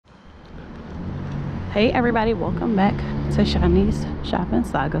Hey everybody, welcome back to Shanice Shopping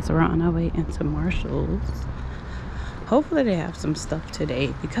Saga. So we're on our way into Marshall's. Hopefully they have some stuff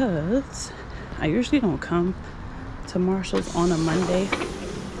today because I usually don't come to Marshall's on a Monday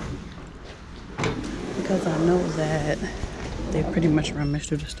because I know that they pretty much rummage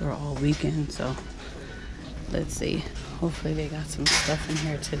through the store all weekend. So let's see, hopefully they got some stuff in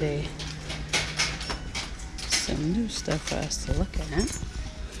here today, some new stuff for us to look at.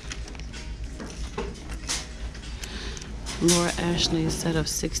 Laura Ashley's set of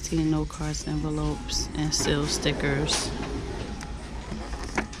 16 no cards envelopes and seal stickers.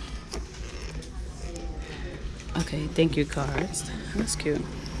 Okay, thank you cards. That's cute.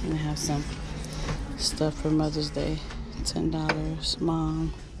 And they have some stuff for Mother's Day. $10.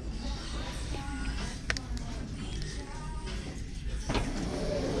 Mom.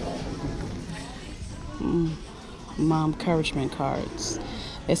 Mom encouragement cards.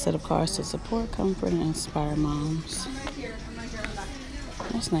 A set of cards to support, comfort, and inspire moms.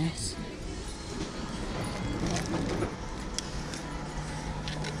 That's nice.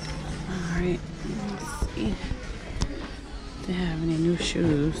 Alright, let's see if they have any new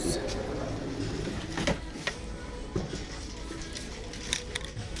shoes.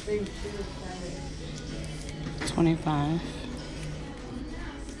 $25.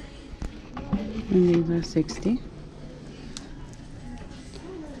 And these are $60.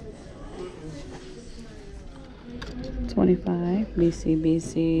 $25.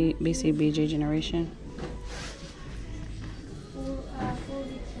 BCBG generation.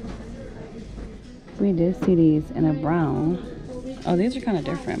 We did see these in a brown. Oh, these are kind of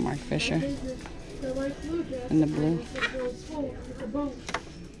different, Mark Fisher. In the blue.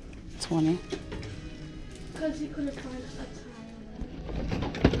 20.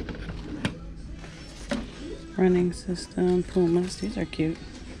 Running system, Pumas. These are cute.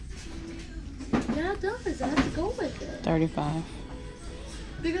 Yeah, it does. I have to go with it. 35.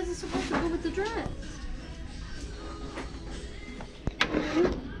 Because it's supposed to go with the dress.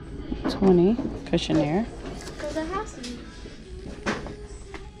 20. Cushionaire. Because it has to be.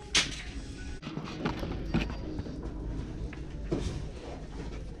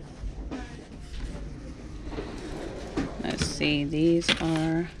 Let's see. These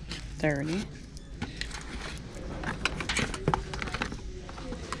are 30.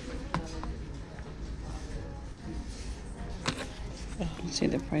 Let's see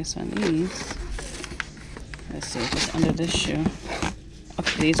the price on these. Let's see if it's under this shoe.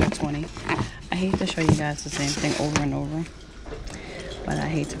 Okay, these are 20. I hate to show you guys the same thing over and over, but I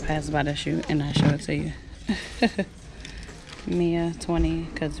hate to pass by the shoe and I show it to you. Mia, 20,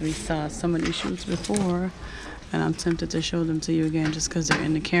 because we saw some of these shoes before and I'm tempted to show them to you again just because they're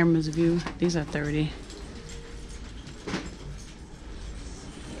in the camera's view. These are 30.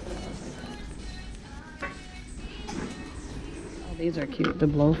 These are cute, the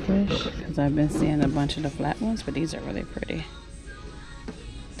blowfish, because I've been seeing a bunch of the flat ones, but these are really pretty.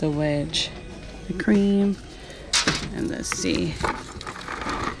 The wedge, the cream, and let's see.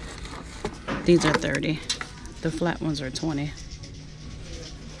 These are 30. The flat ones are 20.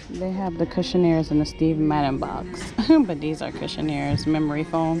 They have the cushionaires in the Steve Madden box, but these are cushionaires, memory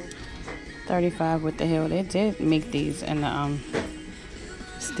foam. 35 with the heel. They did make these in the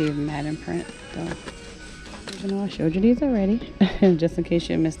Steve Madden print, though. You know, I showed you these already. Just in case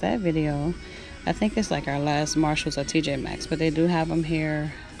you missed that video. I think it's like our last Marshall's at Tjmaxx, but they do have them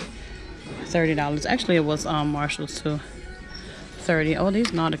here. $30. Actually, it was Marshall's too. 30. Oh,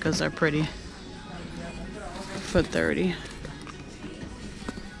 these Nauticas are pretty. For 30.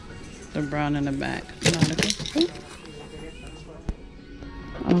 The brown in the back. Nautica.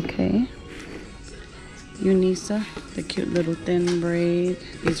 Okay. Unisa, the cute little thin braid.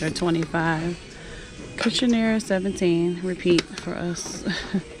 These are 25. Cushionaire 17, repeat for us.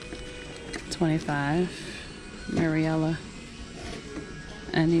 25. Mariella.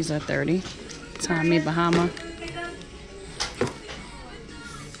 And these are 30. Tommy Bahama.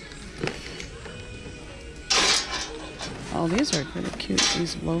 Oh, these are really cute.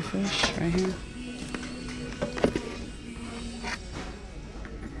 These blowfish right here.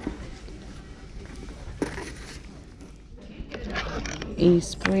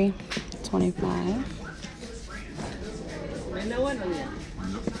 Esprit, 25.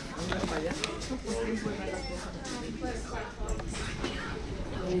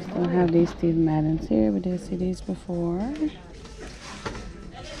 We still have these Steve Maddens here. We did see these before.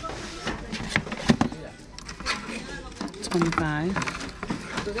 $25.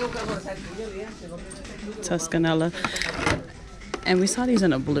 Tuscanella. And we saw these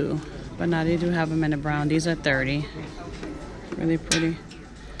in a blue, but now they do have them in a brown. These are $30. Really pretty.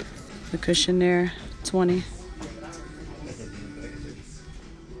 The cushion there, $20.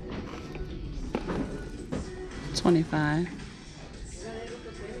 $25.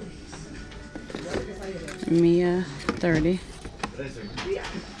 Mia, $30.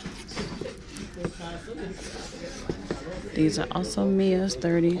 These are also Mia's,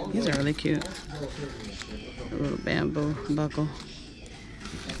 $30. These are really cute. A little bamboo buckle.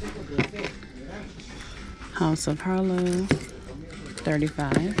 House of Harlow,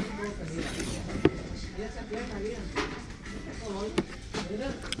 $35.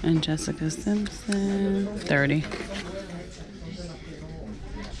 And Jessica Simpson, $30.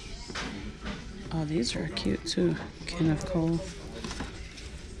 Oh, these are cute too. Kenneth Cole,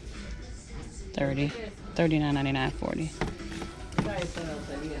 $30. $39.99, $40.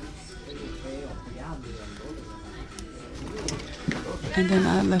 And then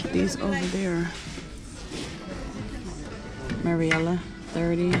I left these over there. Mariella,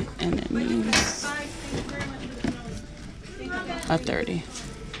 $30, and then these are $30.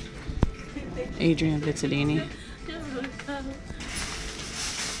 Adrian Vittadini. Oh,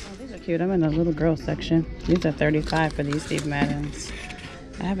 these are cute. I'm in the little girl section. These are $35 for these Steve Maddens.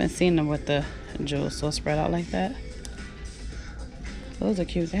 I haven't seen them with the jewels so spread out like that. Those are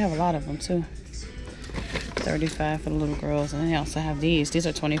cute. They have a lot of them too. $35 for the little girls, and they also have these. These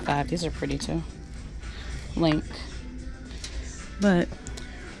are $25. These are pretty too. Link. But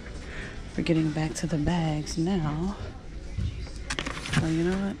we're getting back to the bags now. So you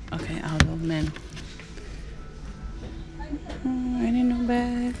know what? Okay, I'll go men. Any new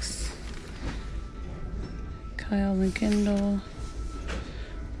bags? Kyle and Kendall.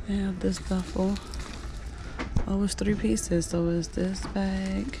 They have this duffel. Oh, it's 3 pieces. So is this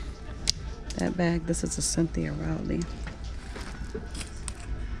bag, that bag. This is a Cynthia Rowley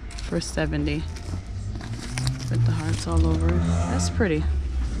for $70 with the hearts all over it. That's pretty.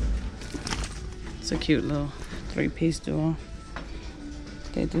 It's a cute little 3-piece duo.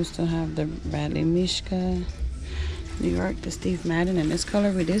 They do still have the Bradley Mishka, New York, the Steve Madden in this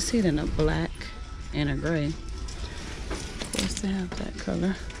color. We did see it in a black and a gray. Of course, they have that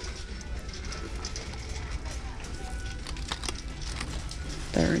color.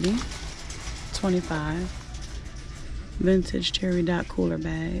 $30, $25. Vintage cherry dot cooler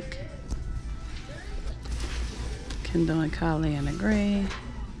bag. Kendall and Kylie in a gray.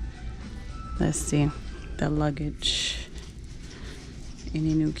 Let's see the luggage.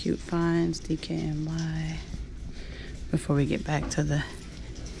 Any new cute finds? DKNY. Before we get back to the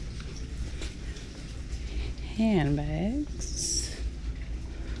handbags.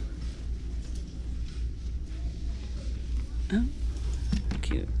 Oh,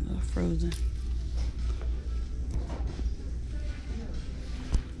 cute little Frozen.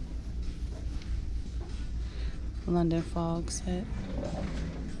 London Fog set.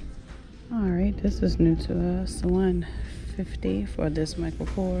 All right, this is new to us. $150 for this Michael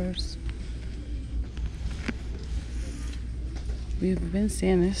Kors. We've been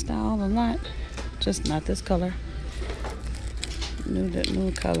seeing this style a lot, just not this color.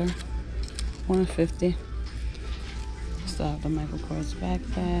 New color. $150. Still have the Michael Kors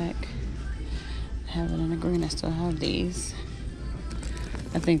backpack. Have it in a green. I still have these.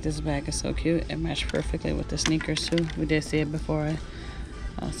 I think this bag is so cute. It matched perfectly with the sneakers too. We did see it before.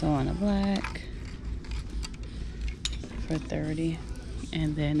 Also on a black for $30.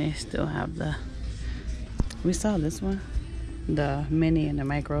 And then they still have the, we saw this one, the mini and the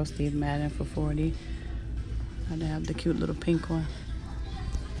micro Steve Madden for $40. They have the cute little pink one.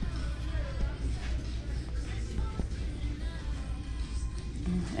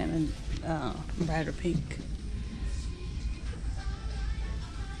 And a brighter pink.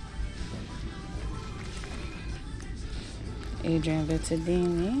 Adrian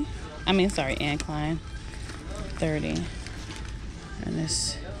Vittadini. Anne Klein. $30. And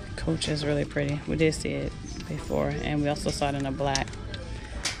this coach is really pretty. We did see it before, and we also saw it in a black.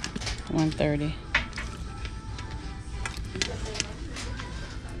 $130.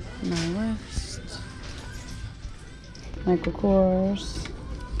 My West. Michael Kors.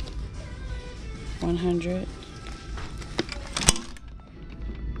 $100.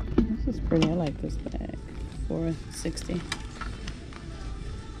 This is pretty. I like this bag. $460.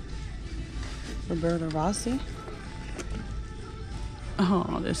 Roberta Rossi.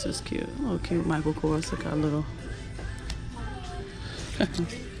 Oh, this is cute. A little cute Michael Kors. Look how little.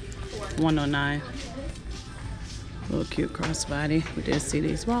 $109. Little cute crossbody. We did see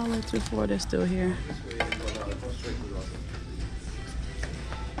these wallets before. They're still here.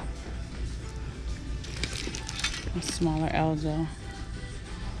 A smaller Eljo.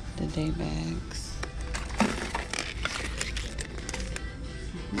 The day bags.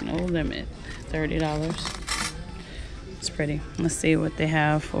 No limit. $30. It's pretty. Let's see what they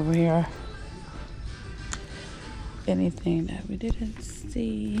have over here. Anything that we didn't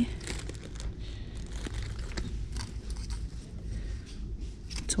see.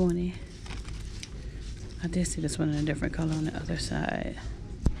 20. I did see this one in a different color on the other side.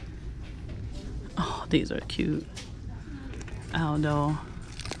 Oh, these are cute. Aldo.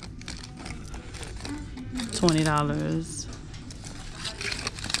 $20.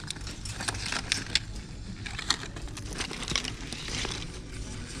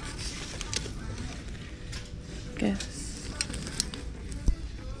 Guess.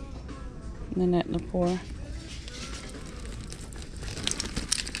 Nanette Lepore.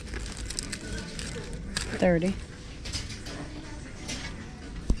 $30.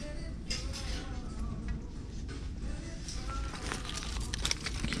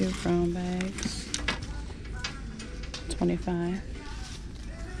 Cute brown bags. $25.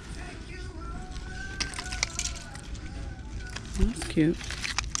 That's cute.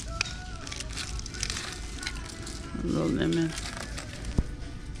 A little lemon.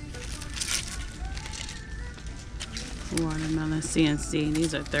 Watermelon CNC.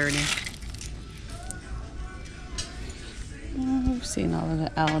 These are $30. We've seen all of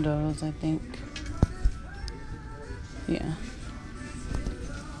the Aldos, I think. Yeah.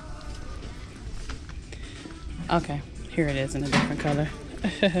 Okay, here it is in a different color.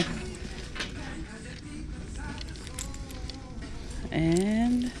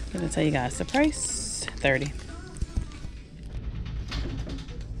 And I'm gonna tell you guys the price. $30.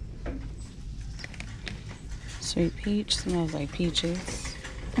 Sweet peach, smells like peaches.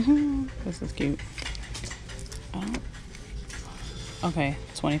 This is cute. Oh. Okay,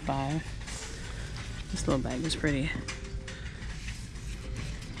 $25. This little bag is pretty.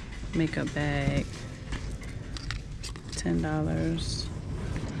 Makeup bag, $10.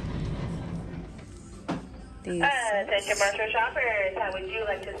 These attention Marshall shoppers, how would you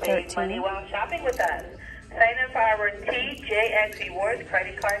like to save money while shopping with us? Sign up for our TJX Rewards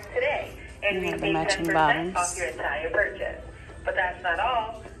credit cards today and receive 10% off your entire purchase. But that's not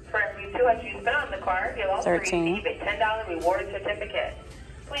all. For every $200 you spend on the card, you'll also receive a $10 reward certificate.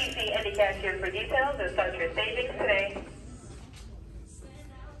 Please see any cashier for details and start your savings today.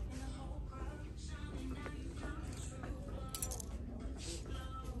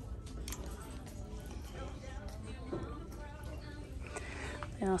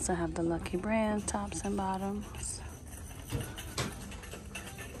 They also have the Lucky Brand tops and bottoms.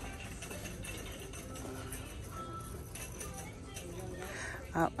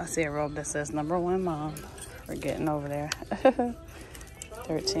 Oh, I see a robe that says #1 mom. We're getting over there.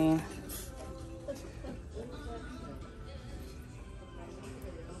 13.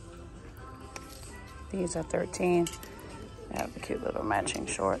 These are 13. They have the cute little matching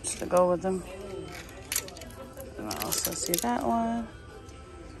shorts to go with them. And I also see that one.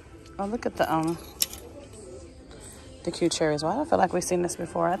 Oh, look at the cute cherries. Why do I feel like we've seen this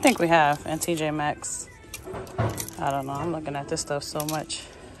before? I think we have in Tjmaxx. I don't know. I'm looking at this stuff so much.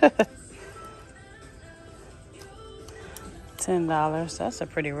 $10. That's a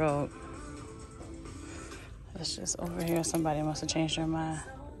pretty robe. It's just over here. Somebody must have changed their mind.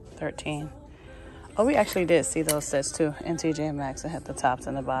 13. Oh, we actually did see those sets too in Tjmaxx. It had the tops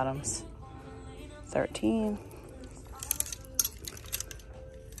and the bottoms. 13.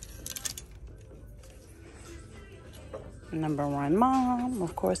 #1 mom.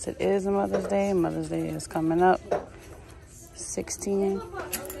 Of course, it is Mother's Day. Mother's Day is coming up. 16.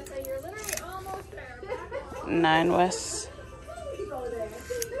 9 West.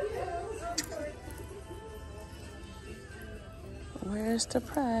 Where's the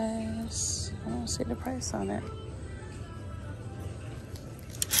price? I don't see the price on it.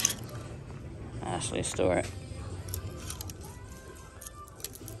 Ashley Stewart.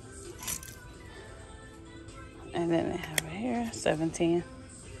 And then they have it here, 17.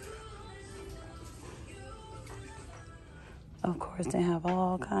 Of course, they have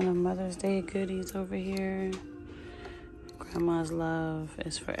all kind of Mother's Day goodies over here. Grandma's love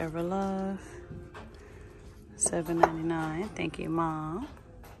is forever love. $7.99. Thank you, Mom.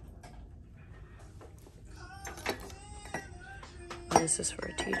 This is for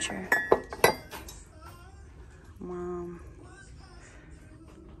a teacher. Mom.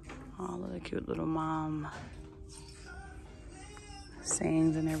 All of the cute little mom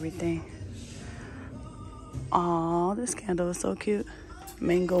sayings and everything. Oh, this candle is so cute.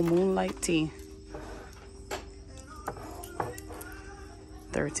 Mango Moonlight Tea.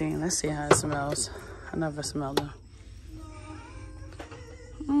 13. Let's see how it smells. I never smelled them.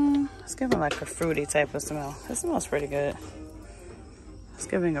 It's giving like a fruity type of smell. It smells pretty good. It's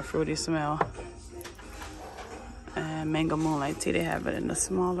giving a fruity smell. And mango moonlight tea, they have it in the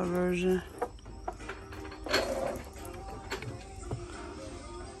smaller version.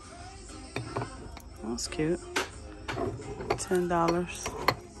 That's cute. $10.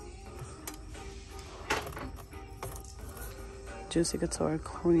 Juicy Couture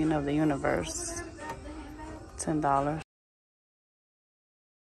Queen of the Universe. $10.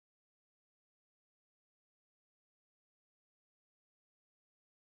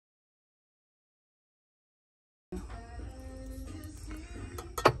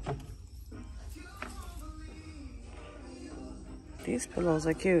 These pillows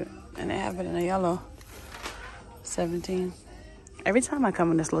are cute, and they have it in a yellow. $17. Every time I come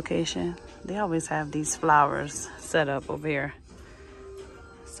in this location, they always have these flowers set up over here.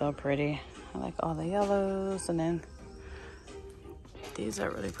 So pretty. I like all the yellows, and then these are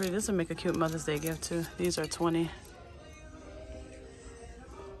really pretty. This would make a cute Mother's Day gift too. These are $20.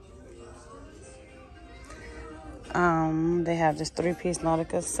 They have this 3-piece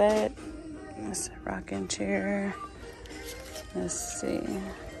Nautica set. It's a rocking chair. Let's see.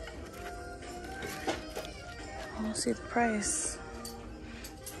 I don't see the price.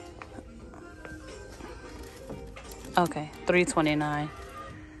 Okay, $329.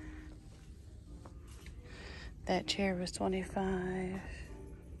 That chair was $25.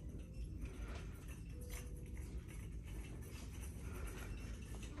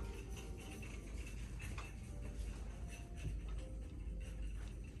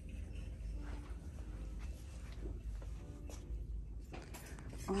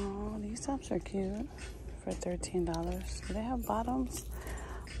 Oh, these tops are cute for $13. Do they have bottoms?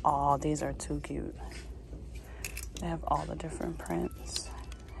 Oh, these are too cute. They have all the different prints.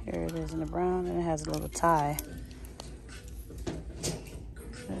 Here it is in the brown, and it has a little tie.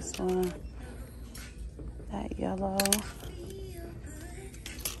 This one, that yellow.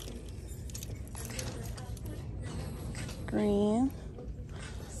 Green.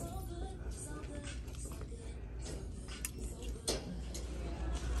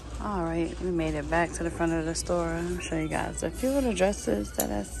 All right, we made it back to the front of the store. I'll show you guys a few of the dresses that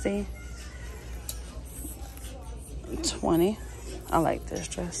I see. $20. I like this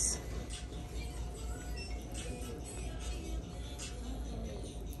dress.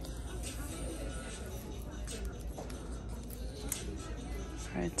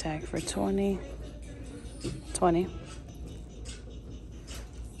 Red tag for $20. $20.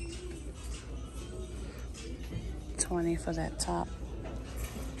 $20 for that top.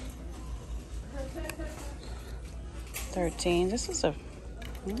 $13. This is a,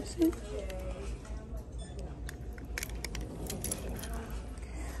 let me see.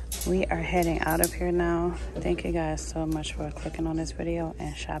 We are heading out of here now. Thank you guys so much for clicking on this video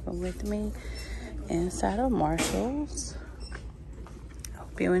and shopping with me inside of Marshall's.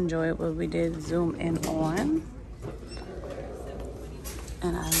 Hope you enjoyed what we did zoom in on.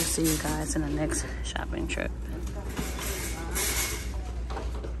 And I will see you guys in the next shopping trip.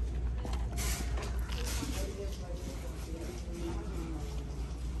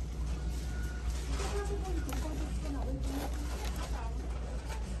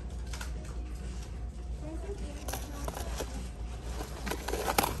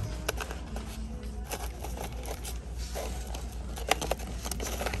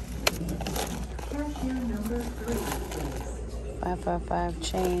 Number 3, please. 555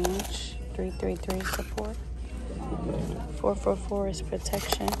 change. 333 support. 444 is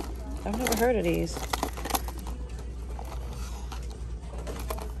protection. I've never heard of these.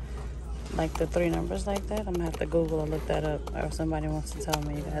 Like the 3 numbers like that? I'm gonna have to Google or look that up. Or if somebody wants to tell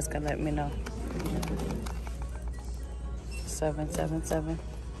me, you guys can let me know. 777.